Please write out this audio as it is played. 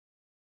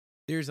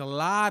there's a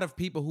lot of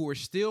people who are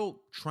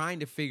still trying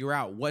to figure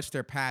out what's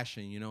their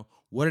passion,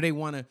 what do they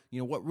want to,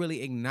 what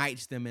really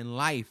ignites them in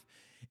life.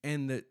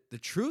 And the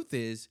truth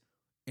is,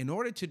 in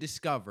order to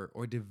discover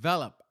or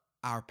develop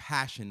our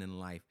passion in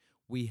life,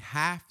 we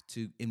have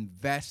to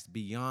invest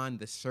beyond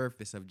the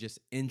surface of just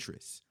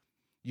interests.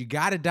 You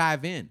got to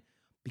dive in,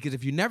 because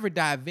if you never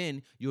dive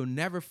in, you'll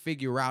never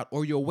figure out,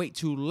 or you'll wait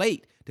too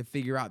late to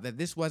figure out that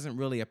this wasn't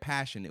really a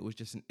passion. It was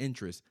just an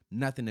interest,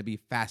 nothing to be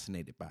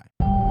fascinated by.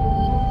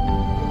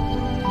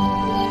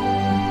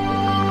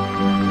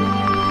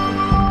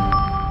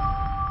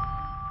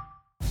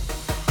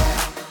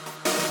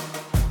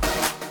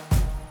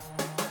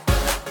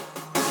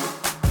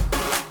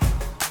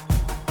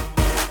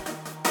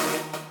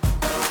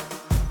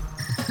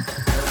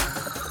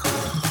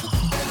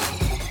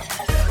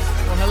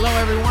 Hello,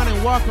 everyone,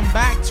 and welcome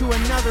back to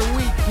another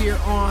week here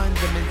on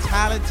The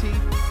Mentality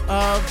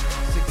of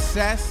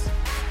Success.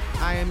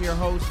 I am your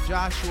host,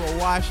 Joshua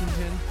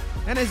Washington,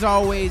 and as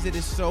always, it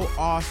is so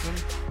awesome,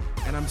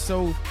 and I'm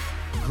so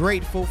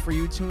grateful for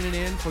you tuning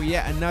in for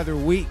yet another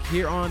week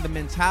here on The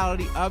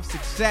Mentality of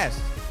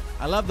Success.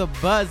 I love the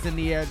buzz in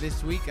the air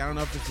this week. I don't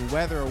know if it's the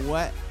weather or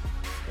what,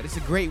 but it's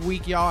a great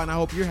week, y'all, and I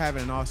hope you're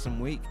having an awesome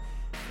week.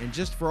 And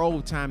just for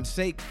old time's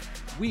sake,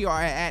 we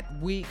are at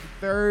week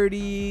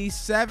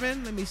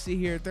 37. Let me see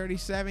here.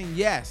 37.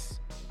 Yes.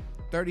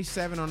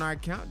 37 on our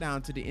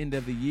countdown to the end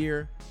of the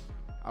year.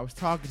 I was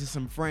talking to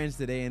some friends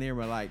today, and they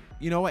were like,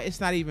 you know what? It's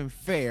not even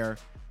fair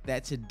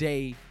that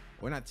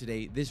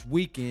this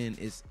weekend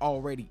is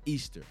already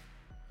Easter.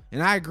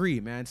 And I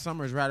agree, man.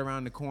 Summer's right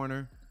around the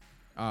corner.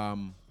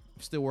 I'm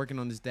still working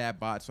on this dad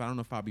bod, so I don't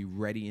know if I'll be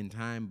ready in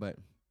time, but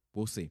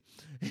we'll see.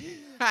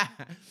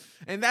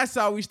 And that's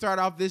how we start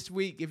off this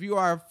week. If you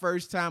are a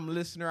first-time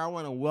listener, I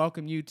want to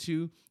welcome you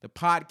to the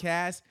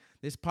podcast.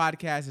 This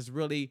podcast is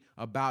really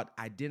about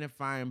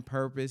identifying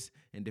purpose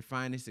and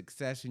defining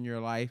success in your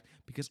life,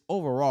 because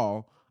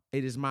overall,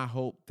 it is my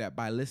hope that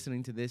by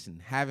listening to this and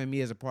having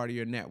me as a part of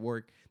your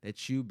network,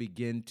 that you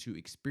begin to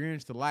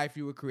experience the life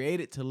you were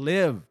created to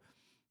live.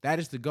 That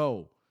is the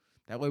goal.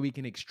 That way we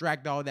can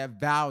extract all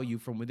that value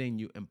from within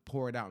you and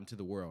pour it out into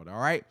the world, all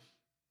right?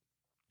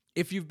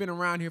 If you've been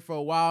around here for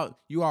a while,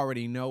 you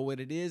already know what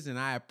it is, and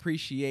I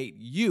appreciate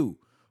you,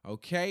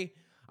 okay?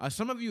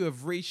 Some of you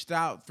have reached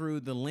out through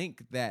the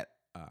link that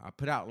I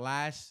put out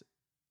last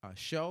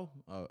show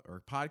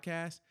or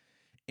podcast,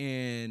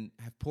 and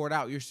have poured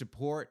out your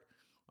support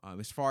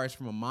as far as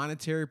from a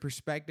monetary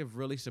perspective,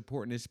 really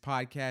supporting this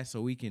podcast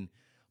so we can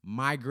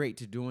migrate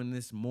to doing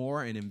this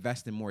more and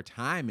investing more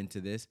time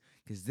into this,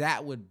 because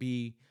that would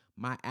be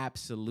my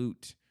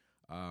absolute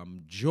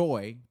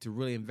joy, to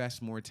really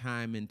invest more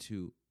time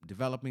into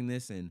developing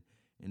this and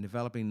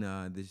developing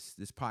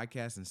this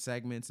podcast and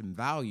segments and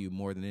value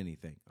more than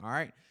anything. All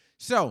right.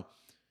 So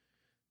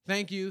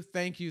thank you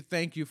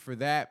for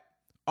that.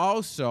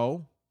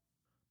 Also,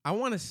 I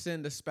want to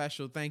send a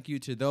special thank you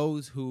to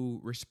those who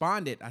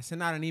responded. I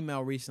sent out an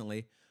email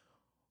recently,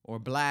 or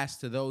blast,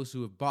 to those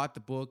who have bought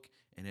the book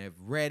and have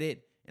read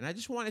it. And I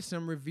just wanted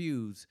some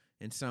reviews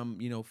and some,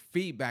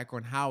 feedback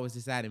on how is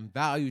this adding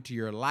value to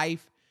your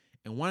life.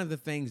 And one of the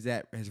things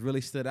that has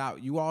really stood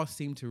out, you all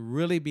seem to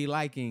really be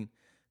liking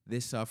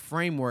this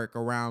framework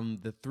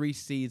around the 3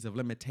 C's of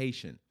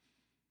limitation.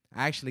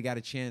 I actually got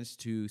a chance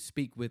to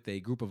speak with a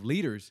group of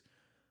leaders,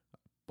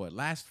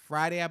 last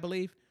Friday, I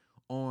believe,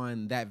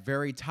 on that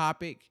very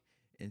topic.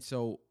 And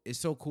so it's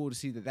so cool to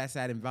see that that's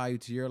adding value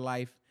to your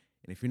life.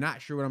 And if you're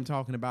not sure what I'm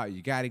talking about,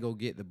 you got to go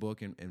get the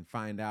book and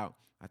find out.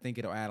 I think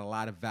it'll add a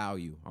lot of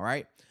value, all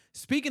right?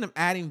 Speaking of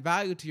adding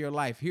value to your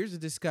life, here's a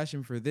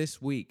discussion for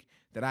this week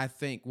that I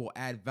think will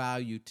add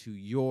value to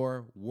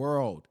your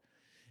world.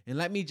 And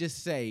let me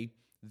just say,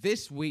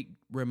 this week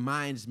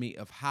reminds me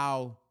of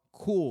how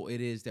cool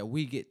it is that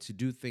we get to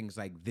do things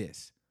like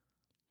this.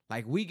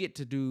 Like, we get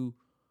to do,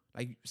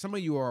 like, some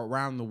of you are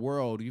around the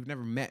world. You've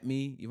never met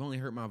me. You've only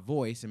heard my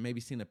voice and maybe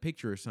seen a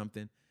picture or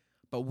something.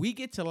 But we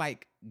get to,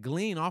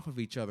 glean off of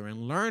each other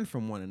and learn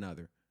from one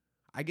another.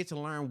 I get to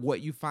learn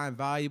what you find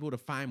valuable, to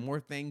find more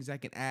things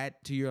that can add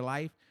to your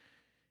life,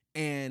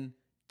 and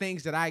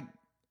things that I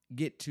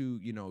get to,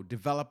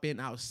 develop in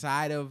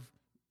outside of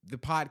the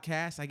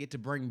podcast, I get to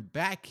bring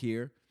back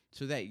here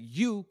so that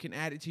you can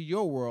add it to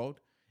your world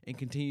and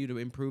continue to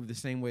improve the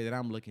same way that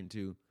I'm looking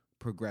to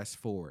progress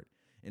forward.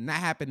 And that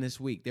happened this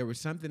week. There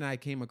was something I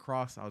came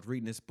across. I was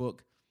reading this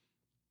book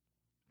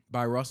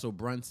by Russell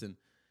Brunson,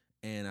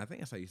 and I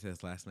think that's how you say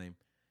his last name.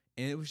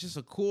 And it was just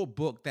a cool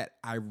book that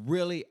I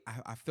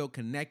feel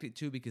connected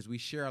to, because we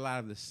share a lot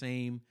of the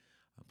same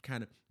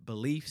kind of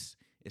beliefs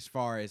as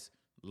far as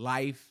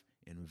life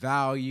and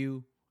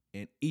value,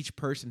 and each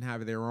person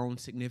have their own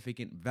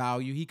significant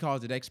value. He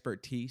calls it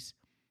expertise.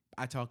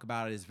 I talk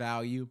about it as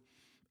value.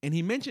 And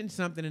he mentioned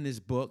something in his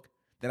book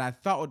that I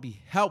thought would be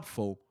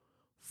helpful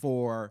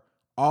for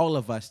all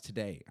of us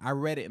today. I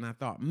read it and I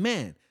thought,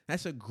 man,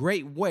 that's a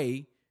great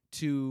way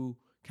to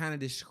kind of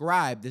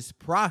describe this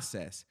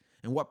process.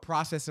 And what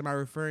process am I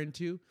referring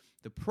to?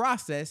 The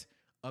process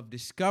of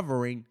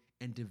discovering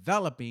and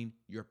developing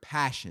your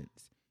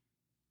passions.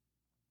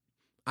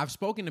 I've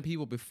spoken to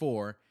people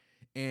before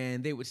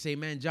and they would say,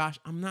 man, Josh,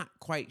 I'm not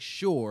quite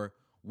sure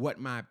what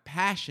my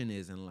passion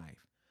is in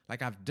life.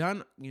 Like I've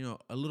done,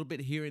 a little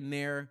bit here and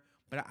there,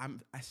 but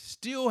I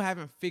still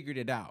haven't figured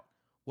it out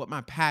what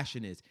my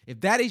passion is.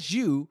 If that is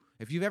you,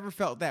 if you've ever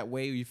felt that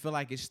way or you feel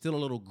like it's still a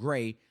little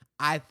gray,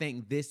 I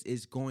think this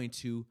is going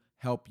to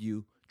help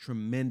you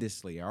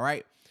tremendously. All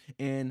right.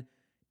 And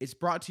it's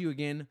brought to you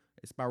again.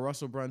 It's by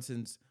Russell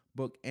Brunson's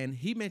book. And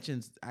he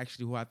mentions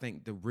actually who I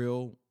think the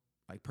real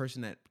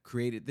person that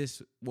created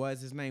this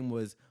was. His name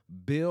was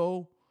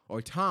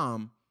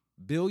Tom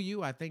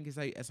Bilyeu. I think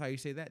that's how you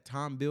say that.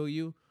 Tom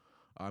Bilyeu.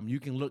 You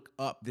can look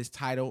up this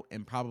title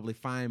and probably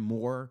find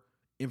more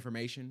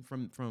information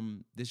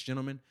from this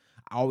gentleman.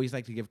 I always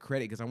like to give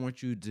credit because I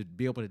want you to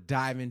be able to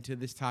dive into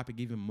this topic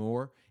even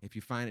more if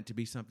you find it to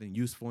be something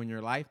useful in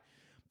your life.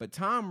 But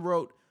Tom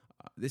wrote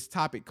this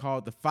topic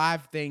called The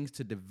 5 Things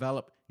to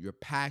Develop Your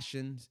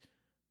Passions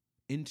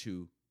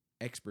into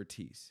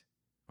Expertise.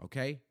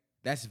 Okay?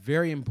 That's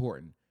very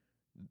important.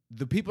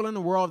 The people in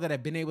the world that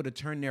have been able to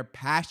turn their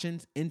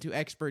passions into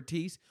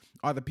expertise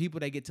are the people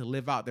that get to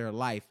live out their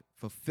life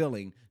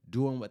fulfilling,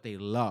 doing what they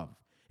love.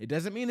 It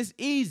doesn't mean it's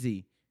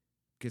easy,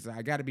 because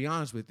I got to be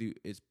honest with you,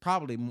 it's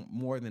probably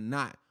more than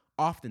not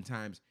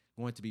oftentimes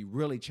going to be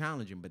really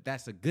challenging, but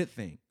that's a good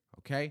thing,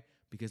 okay?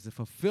 Because the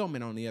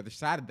fulfillment on the other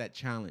side of that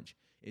challenge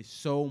is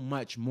so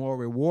much more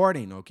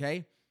rewarding,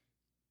 okay?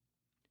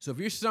 So if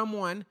you're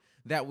someone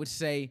that would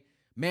say,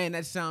 man,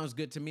 that sounds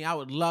good to me, I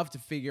would love to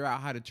figure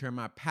out how to turn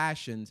my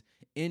passions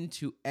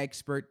into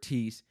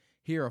expertise,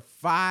 here are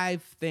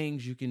 5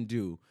 things you can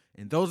do.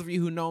 And those of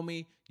you who know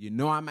me, you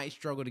know I might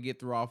struggle to get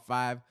through all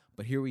 5,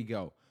 but here we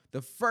go.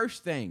 The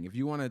first thing, if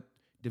you want to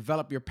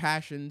develop your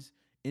passions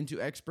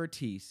into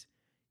expertise,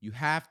 you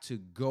have to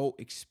go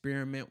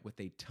experiment with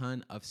a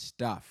ton of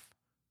stuff.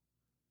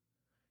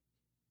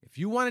 If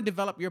you want to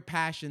develop your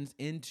passions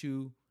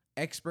into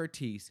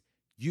expertise,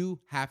 you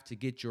have to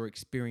get your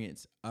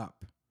experience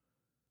up.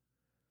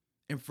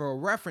 And for a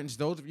reference,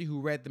 those of you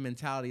who read The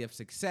Mentality of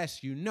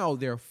Success, you know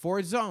there are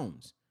 4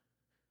 zones.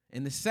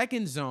 And the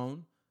second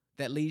zone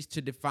that leads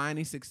to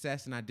defining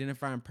success and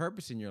identifying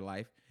purpose in your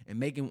life and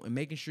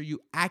making sure you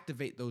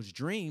activate those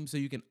dreams so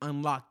you can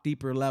unlock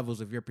deeper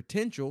levels of your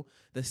potential,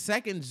 the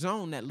second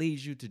zone that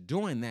leads you to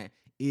doing that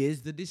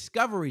is the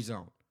discovery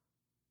zone.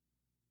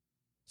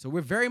 So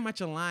we're very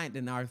much aligned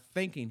in our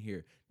thinking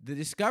here. The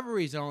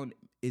discovery zone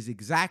is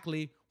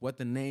exactly what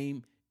the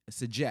name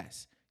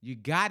suggests. You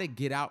got to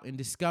get out and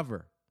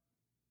discover.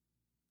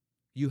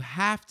 You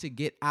have to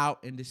get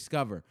out and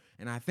discover.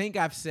 And I think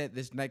I've said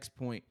this next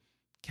point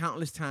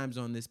countless times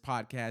on this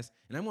podcast,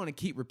 and I'm going to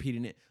keep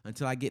repeating it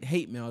until I get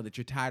hate mail that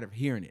you're tired of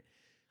hearing it.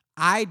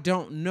 I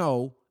don't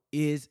know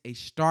is a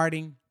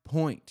starting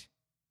point.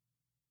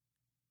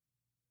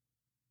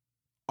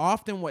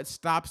 Often what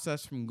stops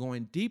us from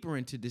going deeper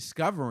into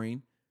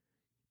discovering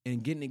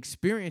and getting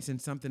experience in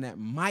something that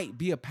might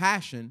be a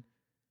passion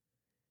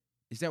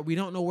is that we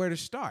don't know where to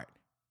start.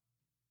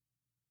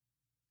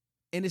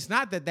 And it's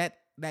not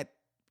that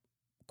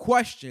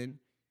question,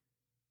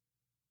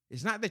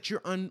 it's not that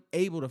you're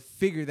unable to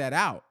figure that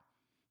out.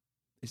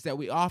 It's that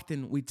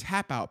we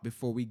tap out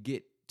before we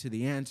get to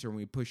the answer and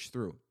we push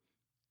through.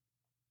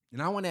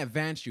 And I want to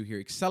advance you here,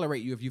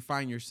 accelerate you if you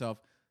find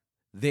yourself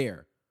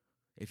there.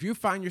 If you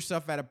find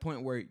yourself at a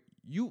point where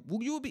you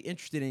will be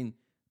interested in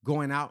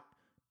going out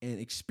and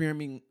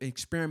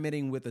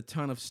experimenting with a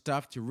ton of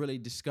stuff to really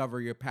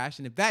discover your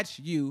passion, if that's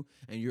you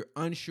and you're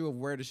unsure of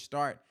where to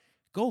start,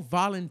 go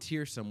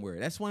volunteer somewhere.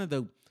 That's one of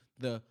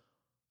the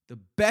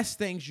best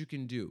things you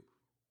can do.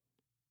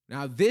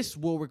 Now, this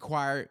will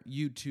require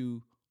you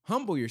to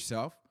humble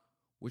yourself,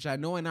 which I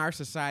know in our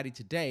society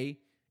today,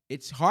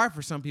 it's hard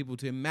for some people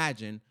to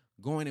imagine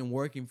going and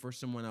working for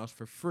someone else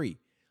for free.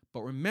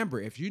 But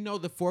remember, if you know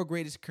the 4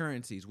 greatest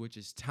currencies, which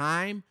is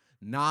time,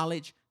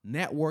 knowledge,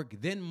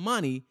 network, then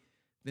money,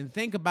 then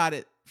think about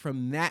it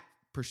from that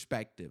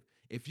perspective.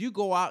 If you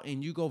go out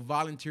and you go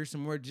volunteer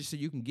somewhere just so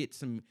you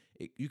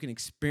can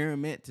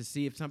experiment to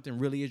see if something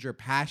really is your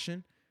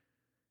passion,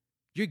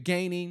 you're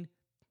gaining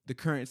the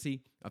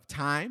currency of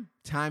time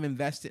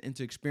invested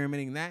into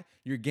experimenting that.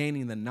 You're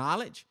gaining the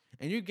knowledge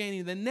and you're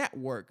gaining the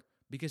network,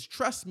 because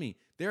trust me,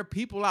 there are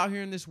people out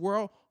here in this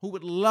world who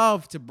would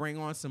love to bring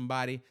on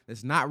somebody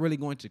that's not really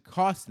going to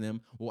cost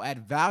them, will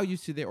add value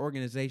to their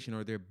organization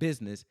or their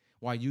business,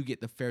 while you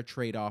get the fair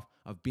trade-off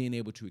of being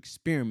able to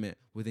experiment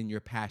within your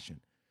passion.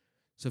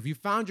 So if you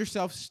found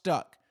yourself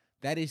stuck,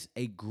 that is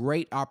a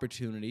great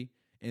opportunity.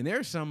 And there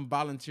are some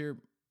volunteer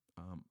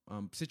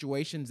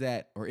situations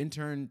or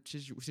intern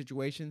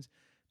situations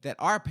that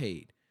are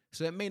paid.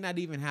 So it may not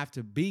even have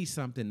to be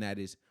something that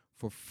is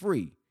for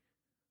free,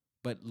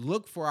 but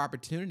look for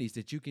opportunities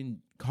that you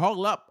can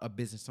call up a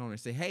business owner and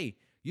say, hey,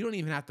 you don't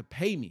even have to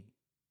pay me.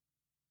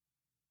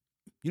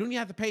 You don't even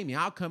have to pay me.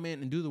 I'll come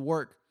in and do the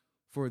work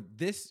for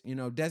this,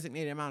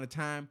 designated amount of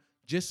time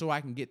just so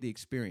I can get the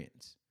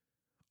experience.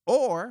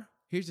 Or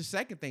here's the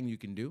second thing you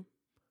can do.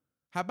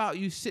 How about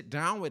you sit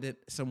down with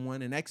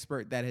someone, an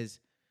expert that has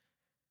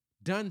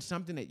done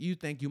something that you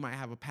think you might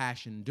have a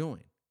passion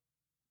doing?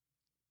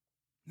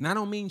 And I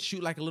don't mean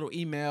shoot like a little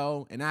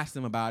email and ask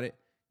them about it,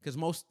 because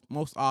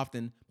most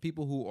often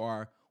people who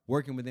are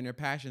working within their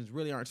passions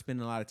really aren't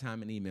spending a lot of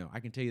time in email. I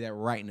can tell you that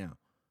right now.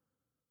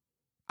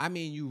 I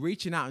mean, you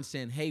reaching out and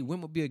saying, hey,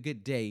 when would be a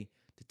good day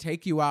to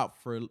take you out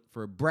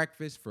for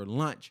breakfast, for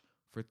lunch,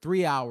 for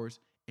 3 hours,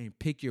 and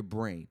pick your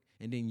brain.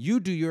 And then you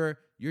do your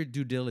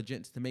due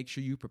diligence to make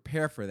sure you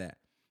prepare for that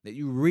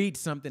you read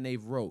something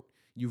they've wrote.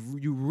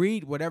 You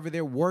read whatever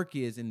their work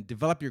is and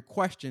develop your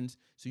questions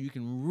so you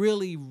can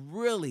really,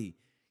 really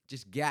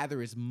just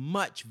gather as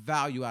much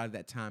value out of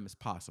that time as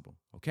possible,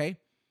 okay?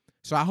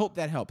 So I hope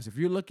that helps. If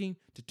you're looking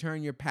to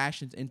turn your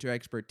passions into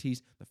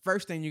expertise, the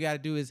first thing you got to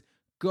do is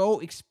go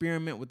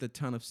experiment with a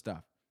ton of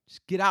stuff.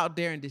 Just get out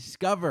there and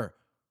discover.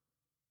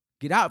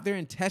 Get out there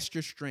and test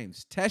your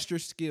strengths, test your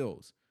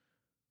skills.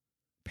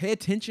 Pay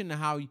attention to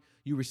how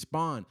you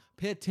respond.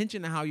 Pay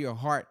attention to how your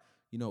heart,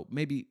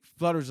 maybe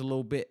flutters a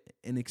little bit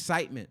in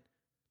excitement.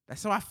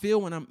 That's how I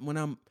feel when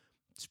I'm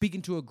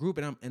speaking to a group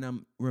and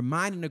I'm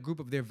reminding a group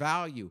of their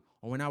value.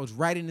 Or when I was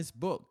writing this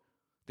book,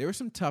 there were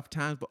some tough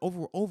times, but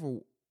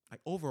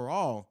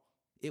overall,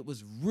 it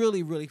was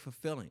really, really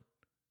fulfilling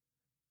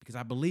because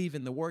I believe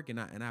in the work and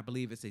I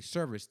believe it's a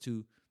service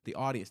to the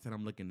audience that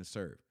I'm looking to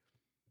serve.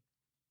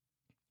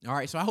 All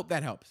right, so I hope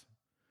that helps.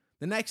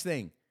 The next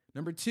thing,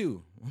 number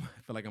 2, I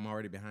feel like I'm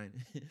already behind.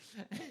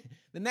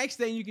 The next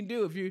thing you can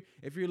do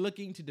if you're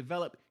looking to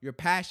develop your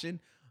passion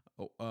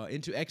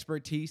into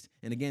expertise,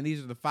 and again,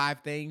 these are the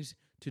 5 things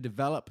to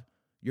develop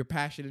your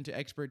passion into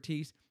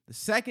expertise. The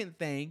second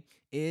thing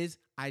is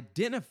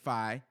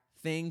identify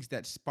things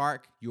that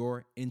spark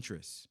your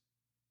interest.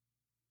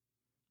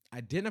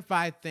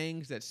 Identify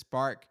things that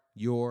spark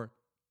your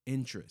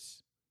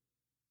interest.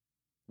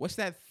 What's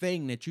that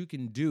thing that you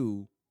can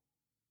do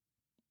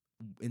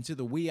into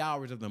the wee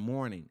hours of the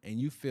morning and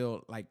you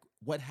feel like,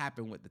 what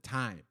happened with the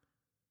time?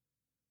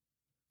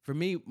 For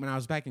me, when I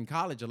was back in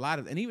college,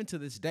 and even to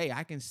this day,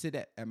 I can sit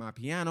at my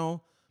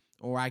piano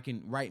or I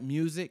can write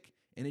music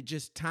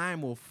and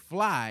time will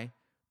fly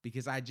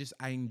because I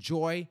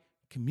enjoy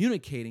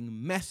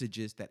communicating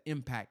messages that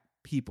impact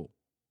people.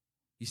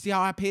 You see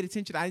how I paid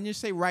attention? I didn't just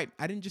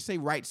say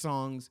write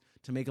songs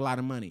to make a lot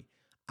of money.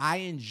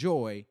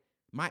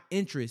 My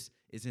interest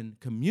is in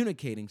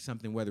communicating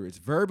something, whether it's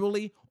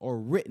verbally or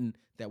written,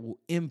 that will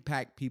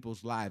impact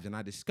people's lives. And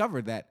I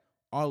discovered that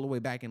all the way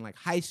back in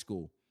high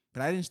school,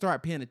 but I didn't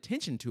start paying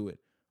attention to it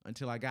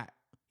until I got,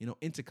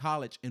 into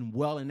college and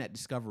well in that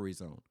discovery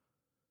zone.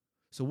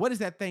 So what is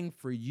that thing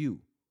for you?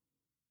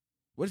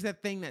 What is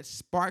that thing that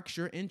sparks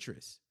your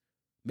interest?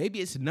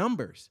 Maybe it's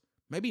numbers.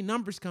 Maybe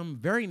numbers come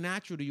very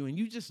natural to you and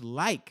you just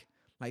like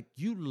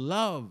you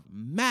love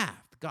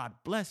math. God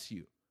bless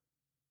you.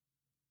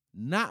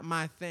 Not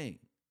my thing.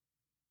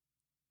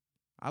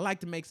 I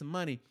like to make some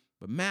money,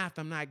 but math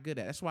I'm not good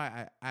at. That's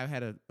why I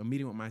had a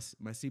meeting with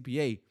my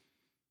CPA.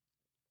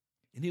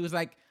 And he was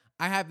like,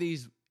 I have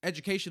these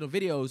educational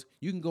videos.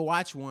 You can go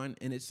watch one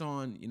and it's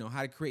on,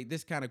 how to create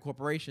this kind of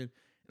corporation.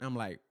 And I'm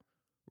like,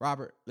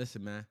 Robert,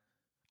 listen, man,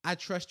 I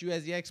trust you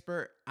as the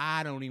expert.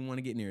 I don't even want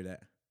to get near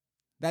that.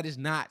 That is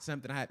not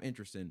something I have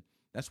interest in.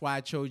 That's why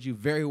I chose you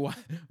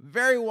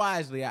very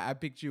wisely. I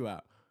picked you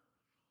out.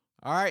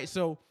 All right.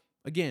 So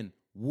again,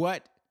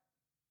 what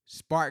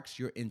sparks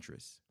your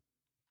interest?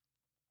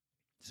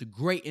 It's a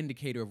great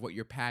indicator of what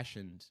your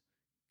passions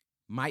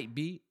might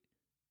be,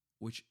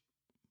 which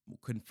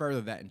can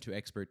further that into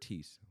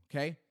expertise.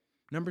 Okay.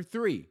 Number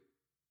 3,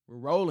 we're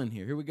rolling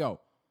here. Here we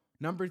go.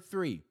 Number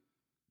 3,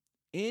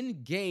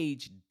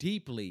 engage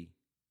deeply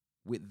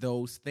with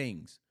those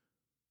things.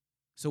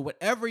 So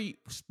whatever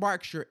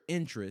sparks your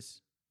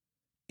interest,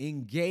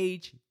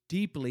 engage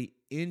deeply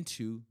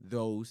into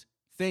those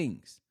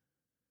things.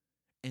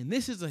 And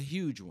this is a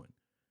huge one.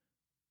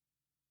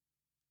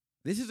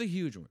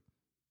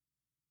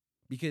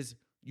 Because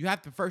you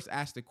have to first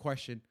ask the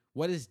question,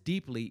 what does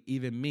deeply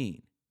even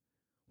mean?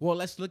 Well,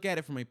 let's look at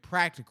it from a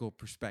practical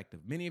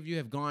perspective. Many of you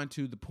have gone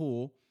to the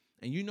pool,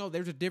 and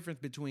there's a difference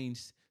between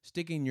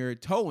sticking your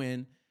toe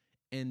in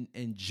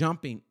and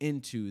jumping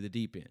into the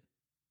deep end.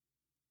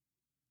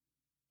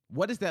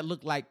 What does that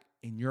look like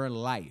in your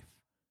life?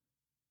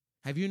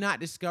 Have you not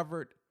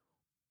discovered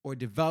or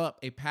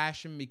developed a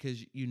passion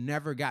because you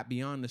never got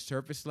beyond the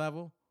surface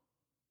level?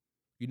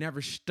 You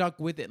never stuck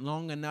with it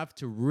long enough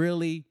to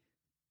really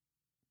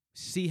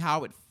see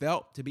how it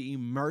felt to be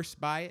immersed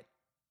by it?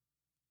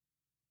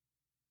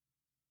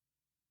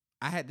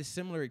 I had this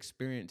similar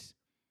experience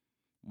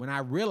when I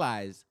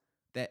realized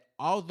that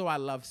although I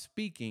love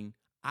speaking,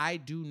 I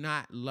do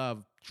not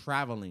love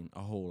traveling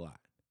a whole lot.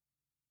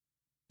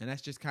 And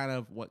that's just kind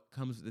of what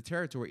comes with the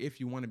territory if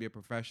you want to be a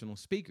professional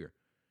speaker.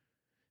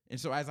 And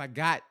so as I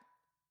got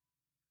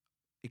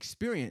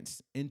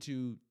experience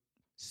into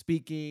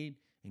speaking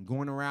and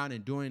going around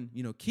and doing,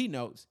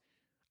 keynotes,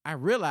 I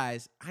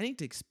realized I need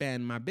to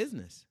expand my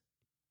business.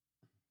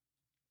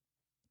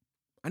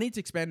 I need to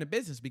expand the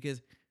business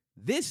because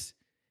this,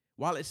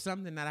 while it's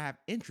something that I have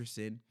interest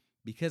in,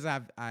 because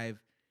I've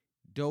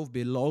dove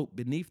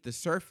beneath the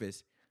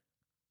surface,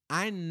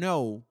 I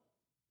know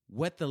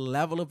what the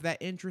level of that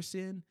interest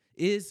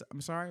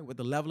what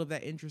the level of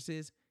that interest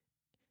is,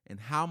 and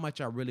how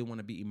much I really want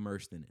to be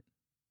immersed in it.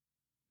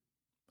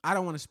 I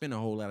don't want to spend a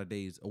whole lot of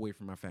days away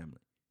from my family.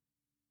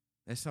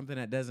 That's something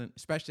that doesn't,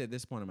 especially at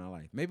this point in my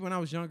life. Maybe when I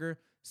was younger,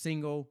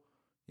 single,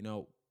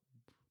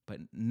 but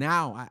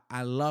now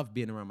I love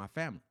being around my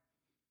family.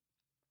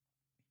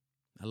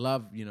 I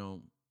love,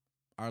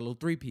 our little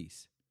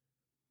three-piece.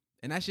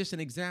 And that's just an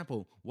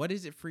example. What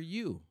is it for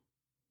you?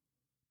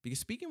 Because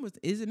speaking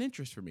is an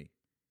interest for me.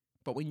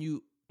 But when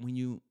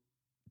you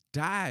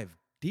dive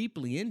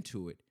deeply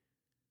into it,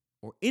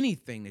 or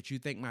anything that you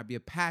think might be a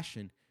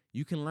passion,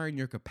 you can learn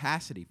your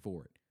capacity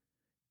for it.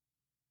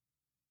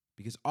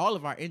 Because all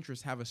of our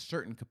interests have a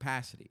certain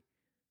capacity.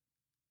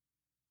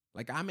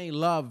 Like I may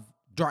love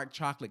dark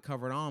chocolate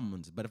covered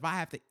almonds, but if I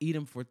have to eat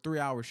them for 3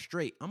 hours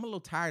straight, I'm a little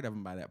tired of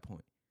them by that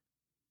point.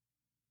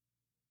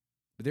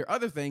 But there are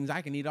other things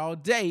I can eat all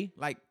day,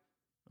 like,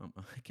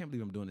 I can't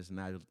believe I'm doing this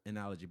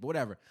analogy, but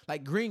whatever.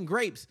 Like green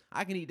grapes,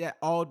 I can eat that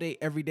all day,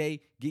 every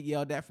day, get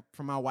yelled at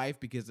from my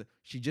wife because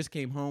she just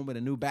came home with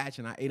a new batch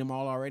and I ate them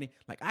all already.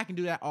 Like I can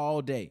do that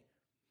all day.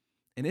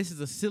 And this is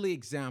a silly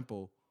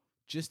example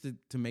just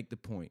to make the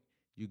point.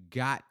 You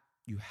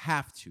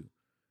have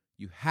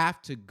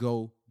to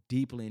go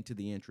deeply into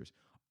the interest.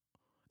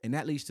 And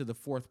that leads to the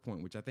fourth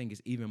point, which I think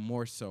is even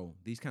more so.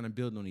 These kind of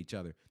build on each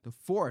other. The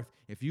fourth,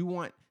 if you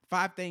want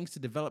 5 things to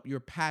develop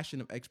your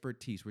passion of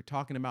expertise. We're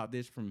talking about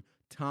this from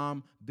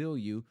Tom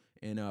Bilyeu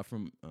and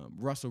from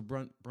Russell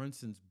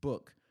Brunson's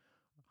book.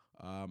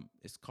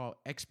 It's called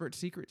Expert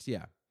Secrets.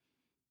 Yeah,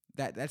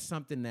 that's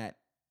something that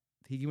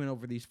he went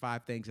over these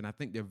 5 things, and I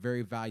think they're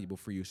very valuable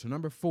for you. So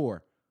number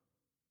 4,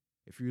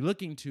 if you're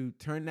looking to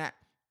turn that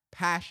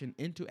passion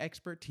into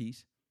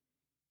expertise,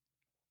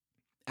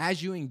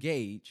 as you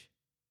engage,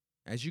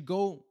 as you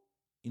go,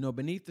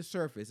 beneath the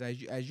surface,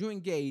 as you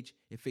engage,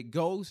 if it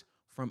goes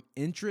from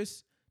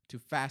interest to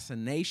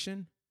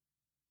fascination,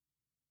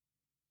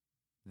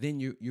 then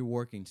you're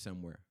working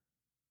somewhere.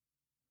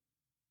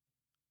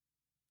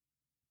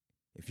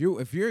 If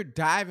you're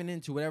diving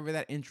into whatever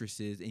that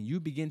interest is, and you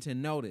begin to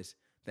notice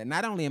that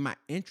not only am I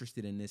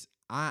interested in this,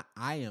 I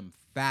am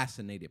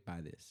fascinated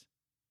by this.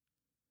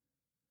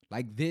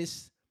 Like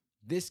this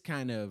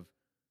kind of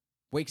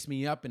wakes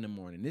me up in the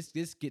morning.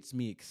 This gets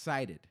me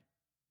excited.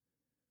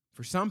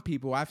 For some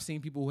people, I've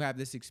seen people who have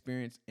this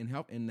experience in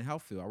the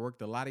health field. I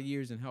worked a lot of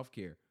years in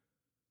healthcare.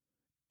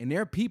 And there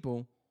are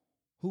people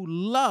who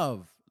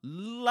love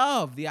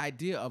the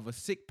idea of a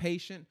sick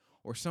patient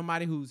or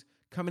somebody who's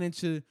coming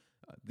into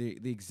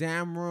the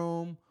exam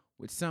room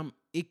with some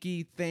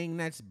icky thing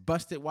that's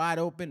busted wide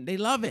open. They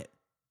love it.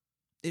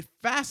 It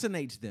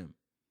fascinates them.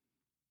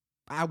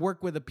 I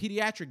worked with a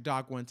pediatric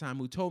doc one time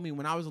who told me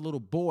when I was a little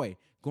boy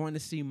going to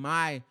see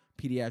my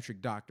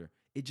pediatric doctor,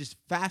 it just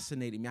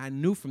fascinated me. I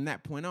knew from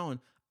that point on,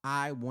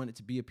 I wanted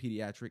to be a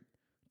pediatric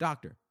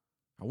doctor.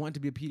 I wanted to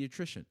be a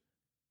pediatrician.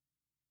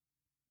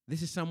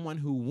 This is someone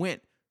who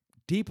went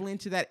deeply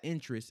into that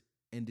interest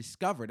and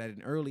discovered at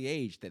an early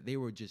age that they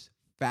were just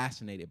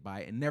fascinated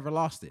by it and never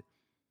lost it.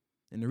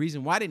 And the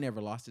reason why they never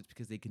lost it is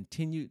because they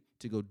continued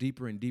to go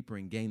deeper and deeper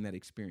and gain that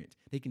experience.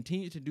 They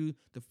continued to do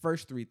the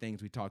first 3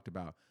 things we talked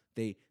about.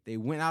 They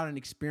went out and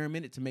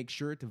experimented to make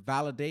sure to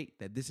validate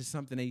that this is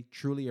something they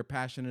truly are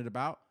passionate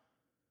about.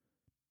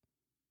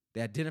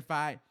 They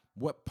identified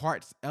what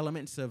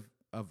elements of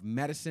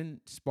medicine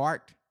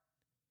sparked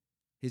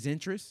his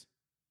interest.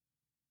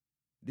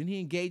 Then he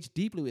engaged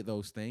deeply with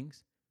those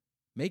things,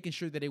 making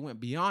sure that they went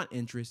beyond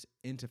interest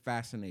into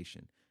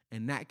fascination.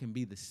 And that can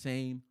be the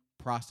same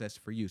process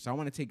for you. So I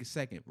want to take a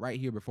second right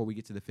here before we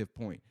get to the 5th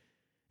point.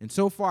 And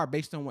so far,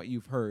 based on what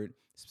you've heard,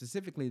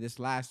 specifically this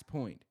last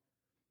point,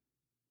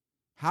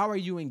 how are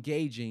you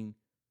engaging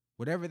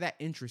whatever that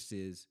interest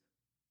is?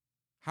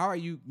 How are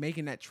you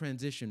making that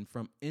transition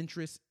from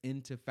interest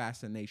into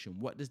fascination?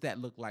 What does that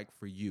look like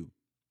for you?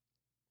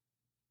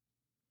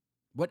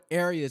 What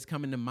areas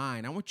come into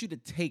mind? I want you to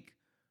take,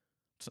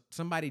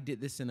 somebody did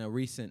this in a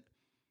recent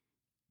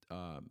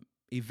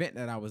event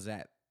that I was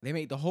at. They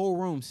made the whole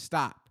room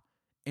stop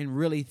and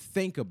really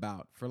think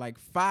about, for like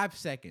 5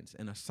 seconds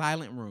in a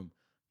silent room,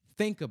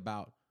 think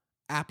about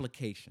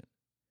application.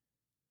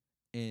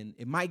 And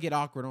it might get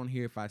awkward on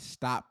here if I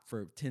stop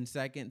for 10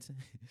 seconds.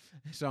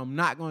 So I'm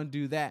not going to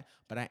do that.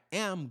 But I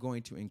am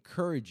going to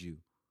encourage you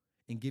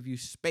and give you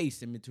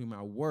space in between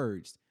my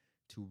words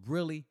to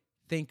really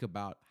think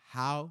about,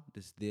 how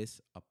does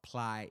this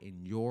apply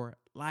in your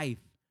life?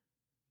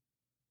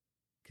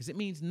 Because it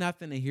means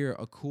nothing to hear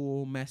a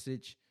cool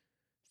message.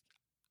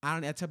 I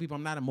tell people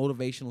I'm not a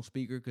motivational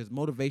speaker, because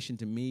motivation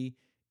to me,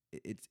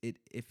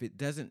 if it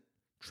doesn't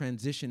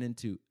transition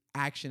into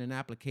action and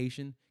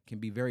application, can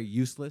be very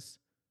useless.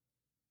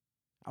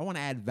 I want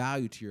to add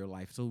value to your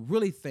life. So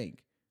really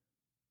think,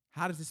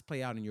 how does this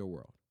play out in your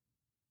world?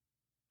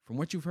 From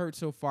what you've heard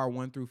so far,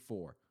 1 through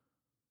 4,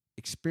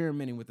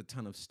 experimenting with a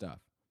ton of stuff,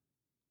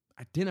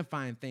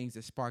 identifying things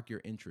that spark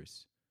your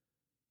interest,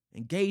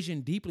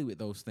 engaging deeply with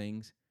those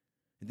things,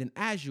 and then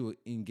as you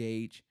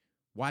engage,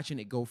 watching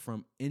it go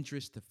from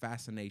interest to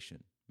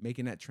fascination,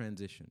 making that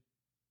transition.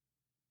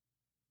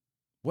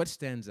 What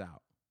stands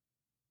out?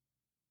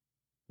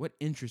 What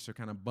interests are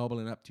kind of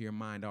bubbling up to your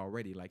mind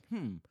already? Like,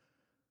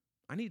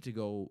 I need to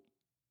go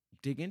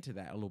dig into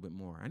that a little bit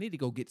more. I need to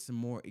go get some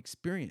more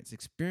experience,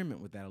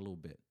 experiment with that a little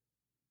bit.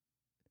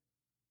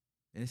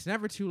 And it's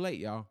never too late,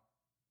 y'all.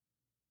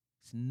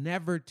 It's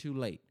never too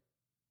late.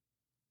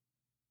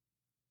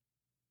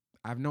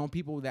 I've known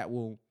people that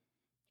will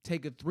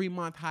take a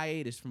 3-month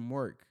hiatus from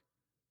work.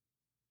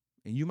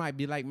 And you might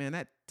be like, man,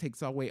 that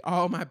takes away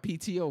all my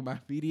PTO, my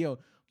VDO.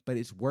 But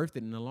it's worth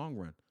it in the long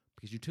run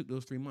because you took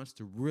those 3 months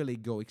to really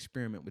go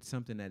experiment with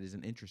something that is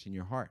an interest in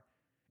your heart.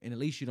 And at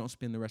least you don't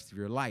spend the rest of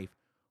your life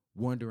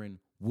wondering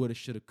woulda,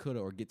 shoulda, coulda,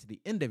 or get to the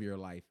end of your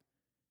life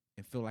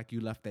and feel like you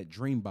left that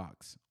dream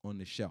box on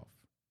the shelf.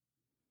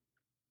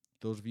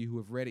 Those of you who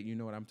have read it, you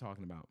know what I'm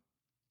talking about.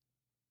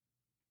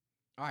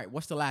 All right,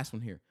 what's the last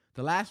one here?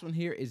 The last one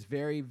here is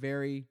very,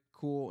 very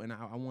cool, and I'm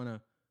not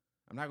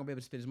going to be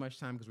able to spend as much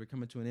time because we're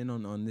coming to an end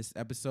on this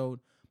episode.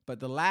 But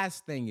the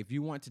last thing, if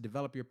you want to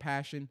develop your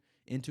passion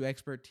into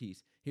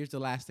expertise, here's the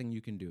last thing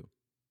you can do.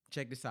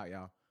 Check this out,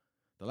 y'all.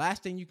 The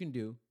last thing you can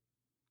do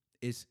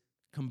is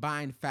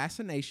combine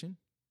fascination,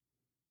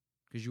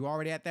 because you're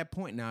already at that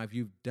point now if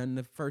you've done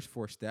the first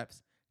 4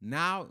 steps.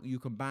 Now you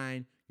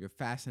combine your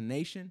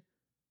fascination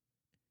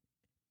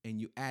and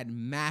you add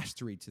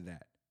mastery to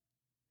that,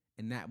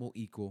 and that will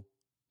equal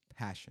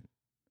passion.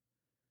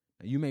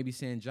 Now, you may be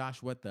saying,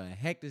 Josh, what the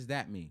heck does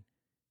that mean?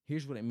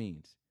 Here's what it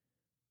means.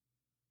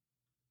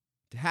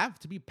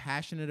 To be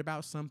passionate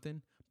about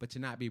something, but to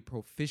not be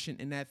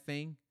proficient in that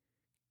thing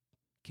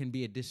can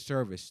be a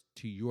disservice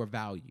to your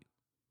value.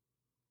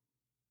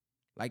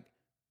 Like,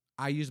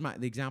 I use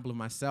the example of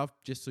myself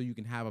just so you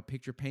can have a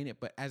picture painted,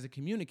 but as a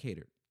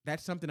communicator,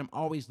 that's something I'm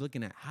always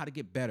looking at, how to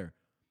get better,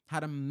 how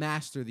to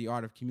master the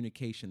art of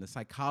communication, the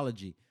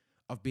psychology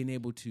of being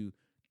able to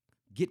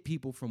get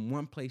people from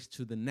one place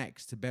to the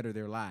next to better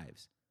their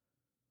lives.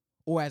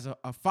 Or as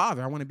a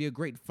father, I want to be a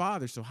great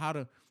father, so how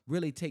to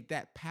really take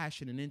that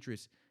passion and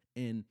interest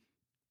and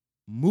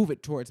move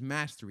it towards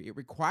mastery. It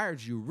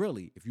requires you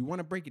really, if you want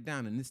to break it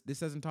down, and this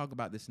doesn't talk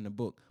about this in the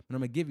book, but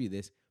I'm going to give you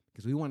this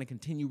because we want to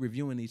continue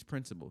reviewing these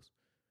principles.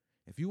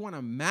 If you want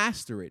to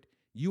master it,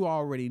 you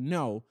already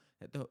know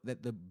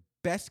that the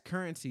best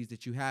currencies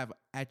that you have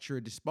at your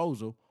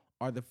disposal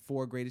are the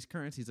 4 greatest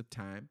currencies of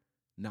time,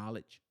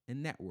 knowledge,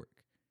 and network.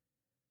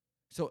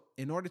 So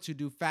in order to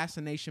do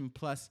fascination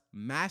plus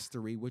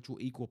mastery, which will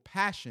equal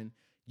passion,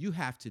 you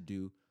have to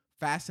do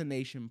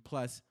fascination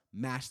plus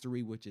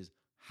mastery, which is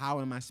how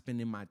am I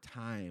spending my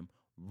time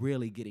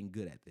really getting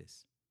good at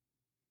this?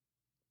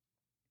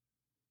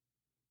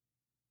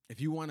 If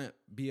you want to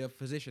be a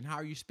physician, how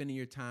are you spending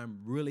your time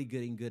really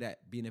getting good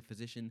at being a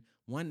physician?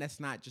 One that's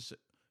not just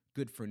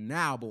good for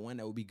now, but one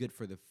that will be good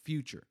for the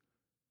future.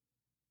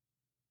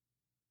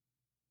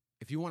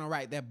 If you want to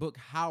write that book,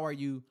 how are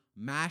you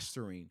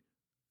mastering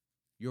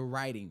your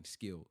writing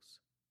skills?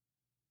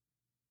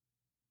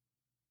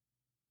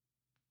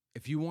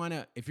 If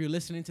you're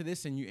listening to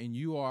this and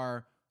you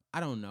are, I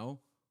don't know,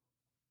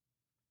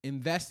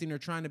 investing or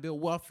trying to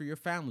build wealth for your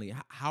family,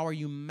 how are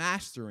you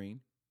mastering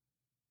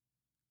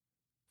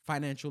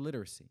financial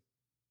literacy?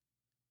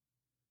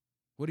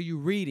 What are you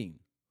reading?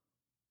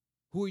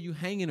 Who are you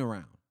hanging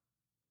around?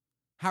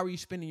 How are you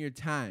spending your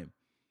time?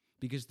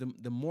 Because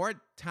the more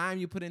time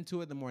you put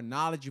into it, the more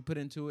knowledge you put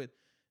into it,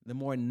 the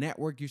more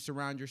network you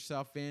surround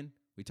yourself in.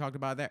 We talked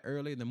about that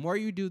earlier. The more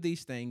you do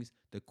these things,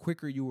 the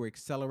quicker you will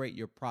accelerate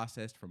your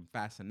process from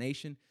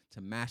fascination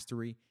to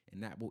mastery,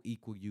 and that will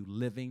equal you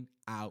living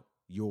out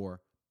your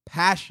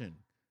passion.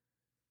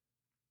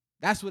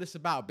 That's what it's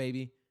about,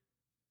 baby.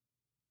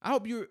 I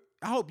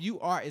hope you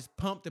are as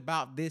pumped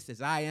about this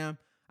as I am.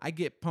 I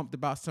get pumped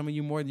about some of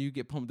you more than you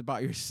get pumped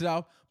about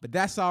yourself, but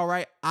that's all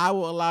right. I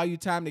will allow you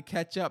time to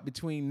catch up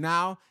between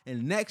now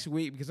and next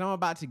week because I'm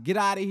about to get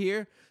out of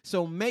here.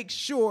 So make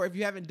sure, if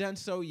you haven't done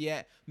so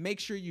yet, make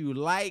sure you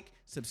like,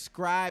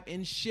 subscribe,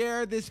 and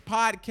share this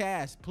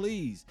podcast.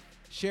 Please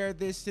share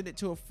this, send it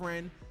to a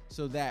friend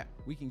so that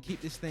we can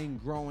keep this thing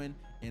growing.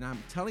 And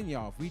I'm telling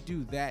y'all, if we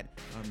do that,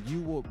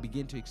 you will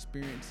begin to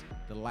experience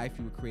the life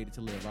you were created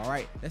to live. All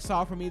right, that's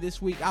all for me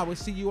this week. I will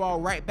see you all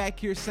right back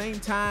here, same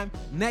time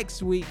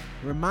next week,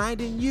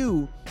 reminding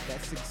you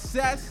that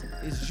success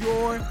is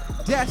your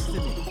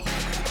destiny.